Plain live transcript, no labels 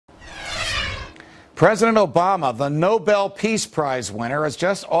President Obama, the Nobel Peace Prize winner, has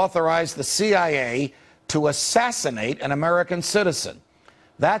just authorized the CIA to assassinate an American citizen.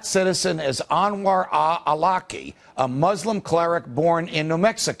 That citizen is Anwar al-Awlaki, a Muslim cleric born in New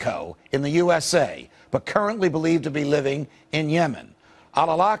Mexico in the USA, but currently believed to be living in Yemen.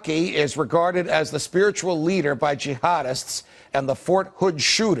 Al-Awlaki is regarded as the spiritual leader by jihadists and the Fort Hood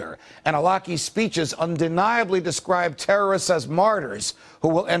shooter, and al-Awlaki's speeches undeniably describe terrorists as martyrs who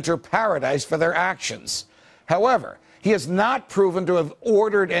will enter paradise for their actions. However, he has not proven to have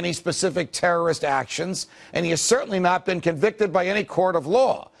ordered any specific terrorist actions, and he has certainly not been convicted by any court of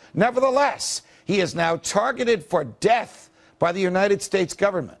law. Nevertheless, he is now targeted for death by the United States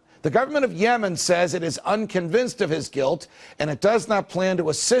government. The government of Yemen says it is unconvinced of his guilt, and it does not plan to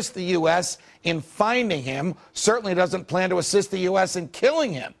assist the U.S. in finding him, certainly doesn't plan to assist the U.S. in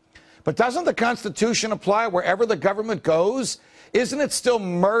killing him. But doesn't the Constitution apply wherever the government goes? Isn't it still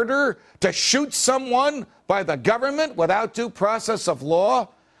murder to shoot someone by the government without due process of law?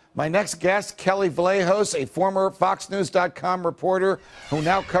 My next guest, Kelly Vlahos, a former FoxNews.com reporter who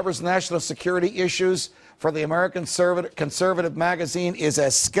now covers national security issues for the American Conservative magazine, is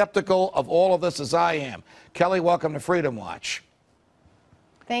as skeptical of all of this as I am. Kelly, welcome to Freedom Watch.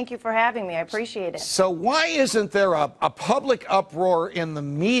 Thank you for having me. I appreciate it. So why isn't there a public uproar in the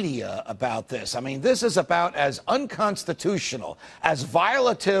media about this? I mean, this is about as unconstitutional, as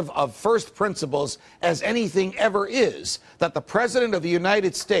violative of first principles as anything ever is, that the President of the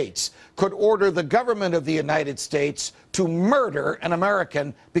United States could order the government of the United States to murder an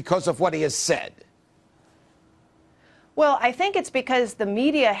American because of what he has said. Well, I think it's because the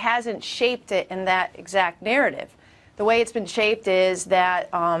media hasn't shaped it in that exact narrative. The way it's been shaped is that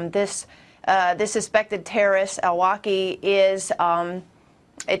this suspected terrorist, al-Awlaki, is a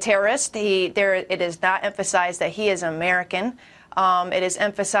terrorist. It is not emphasized that he is American. It is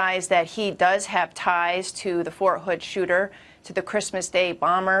emphasized that he does have ties to the Fort Hood shooter, to the Christmas Day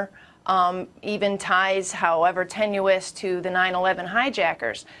bomber, even ties, however tenuous, to the 9/11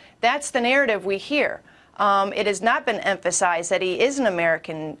 hijackers. That's the narrative we hear. It has not been emphasized that he is an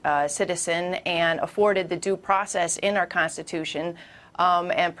American citizen and afforded the due process in our Constitution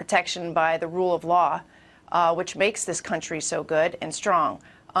and protection by the rule of law, which makes this country so good and strong.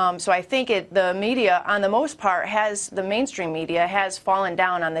 So I think the media, on the most part, the mainstream media has fallen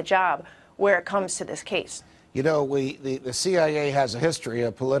down on the job where it comes to this case. You know, the CIA has a history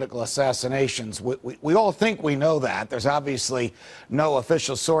of political assassinations. We all think we know that. There's obviously no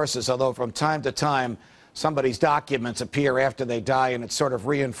official sources, although from time to time, somebody's documents appear after they die, and it sort of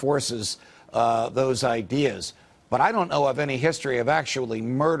reinforces those ideas. But I don't know of any history of actually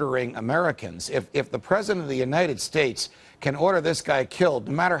murdering Americans. If the President of the United States can order this guy killed,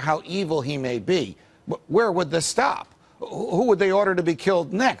 no matter how evil he may be, where would this stop? Who would they order to be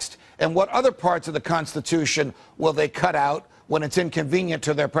killed next? And what other parts of the Constitution will they cut out when it's inconvenient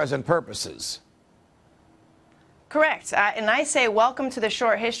to their present purposes? Correct. And I say welcome to the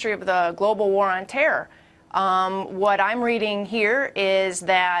short history of the global war on terror. What I'm reading here is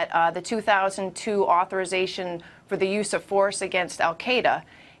that the 2002 authorization for the use of force against al-Qaeda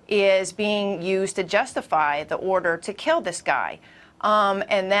is being used to justify the order to kill this guy.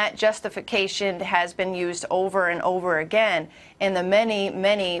 And that justification has been used over and over again in the many,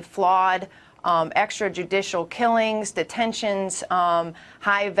 many flawed extrajudicial killings, detentions,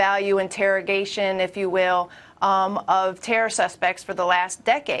 high-value interrogation, if you will, of terror suspects for the last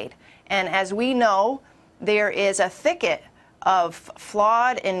decade. And as we know, there is a thicket of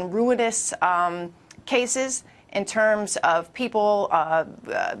flawed and ruinous cases in terms of people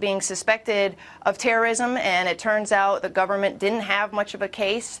being suspected of terrorism, and it turns out the government didn't have much of a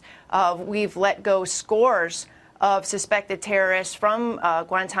case. We've let go scores of suspected terrorists from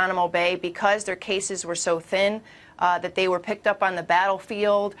Guantanamo Bay because their cases were so thin that they were picked up on the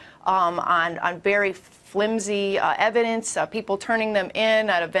battlefield on very flimsy evidence, people turning them in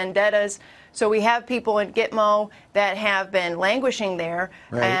out of vendettas. So we have people in Gitmo that have been languishing there,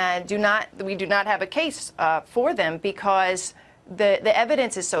 right, and we do not have a case for them because the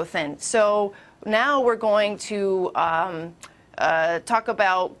evidence is so thin. So now we're going to talk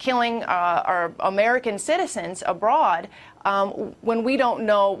about killing our American citizens abroad when we don't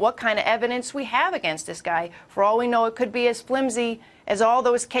know what kind of evidence we have against this guy. For all we know, it could be as flimsy as all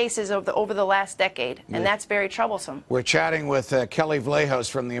those cases over the last decade, and that's very troublesome. We're chatting with Kelly Vlahos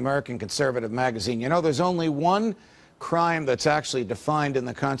from the American Conservative magazine. You know, there's only one crime that's actually defined in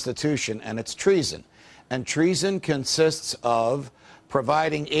the Constitution, and it's treason. And treason consists of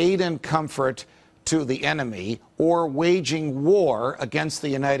providing aid and comfort to the enemy or waging war against the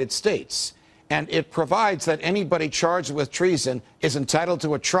United States. and it provides that anybody charged with treason is entitled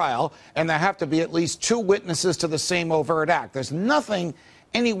to a trial, and there have to be at least 2 witnesses to the same overt act. There's nothing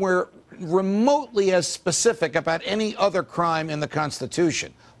anywhere remotely as specific about any other crime in the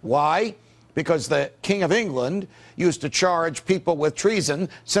Constitution. Why? Because the King of England used to charge people with treason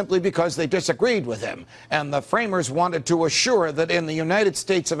simply because they disagreed with him. And the framers wanted to assure that in the United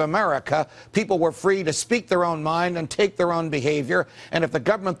States of America, people were free to speak their own mind and take their own behavior. And if the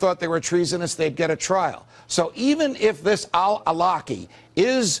government thought they were treasonous, they'd get a trial. So even if this al-Awlaki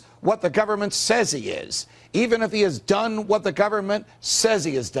is what the government says he is, even if he has done what the government says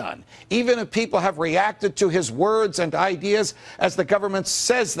he has done, even if people have reacted to his words and ideas as the government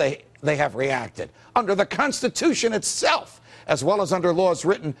says they have reacted, under the Constitution itself, as well as under laws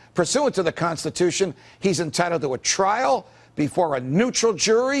written pursuant to the Constitution, he's entitled to a trial before a neutral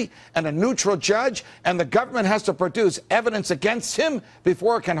jury and a neutral judge, and the government has to produce evidence against him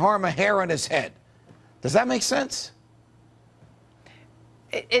before it can harm a hair on his head. Does that make sense?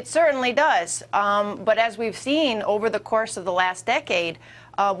 It certainly does. But as we've seen over the course of the last decade,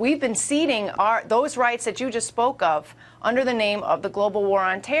 we've been ceding those rights that you just spoke of under the name of the global war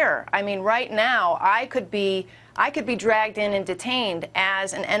on terror. I mean, right now, I could be dragged in and detained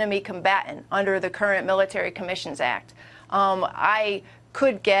as an enemy combatant under the current Military Commissions Act. I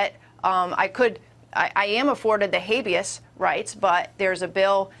am afforded the habeas rights, but there's a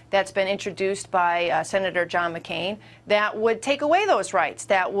bill that's been introduced by Senator John McCain that would take away those rights,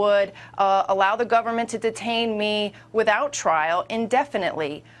 that would allow the government to detain me without trial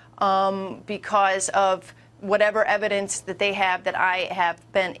indefinitely because of whatever evidence that they have that I have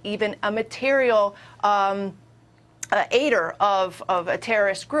been even a material aider of a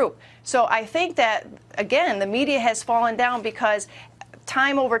terrorist group. So I think that, again, the media has fallen down because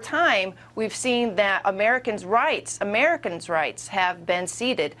time over time, we've seen that Americans' rights have been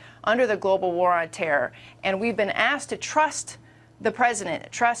ceded under the global war on terror. And we've been asked to trust the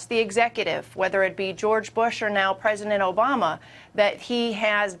president, trust the executive, whether it be George Bush or now President Obama, that he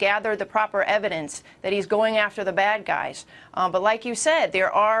has gathered the proper evidence, that he's going after the bad guys. But like you said,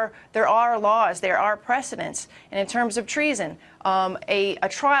 there are laws, there are precedents. And in terms of treason, a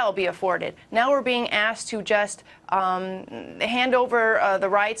trial be afforded. Now we're being asked to just hand over the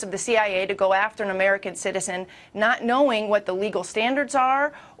rights of the CIA to go after an American citizen, not knowing what the legal standards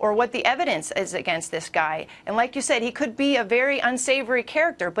are or what the evidence is against this guy. And like you said, he could be a very unsavory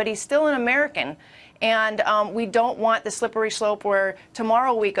character, but he's still an American. And we don't want the slippery slope where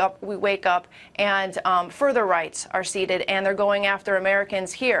tomorrow we wake up and further rights are ceded and they're going after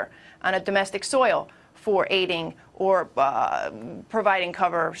Americans here on a domestic soil for aiding or providing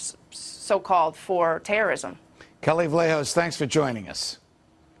cover, so-called, for terrorism. Kelly Vlahos, thanks for joining us.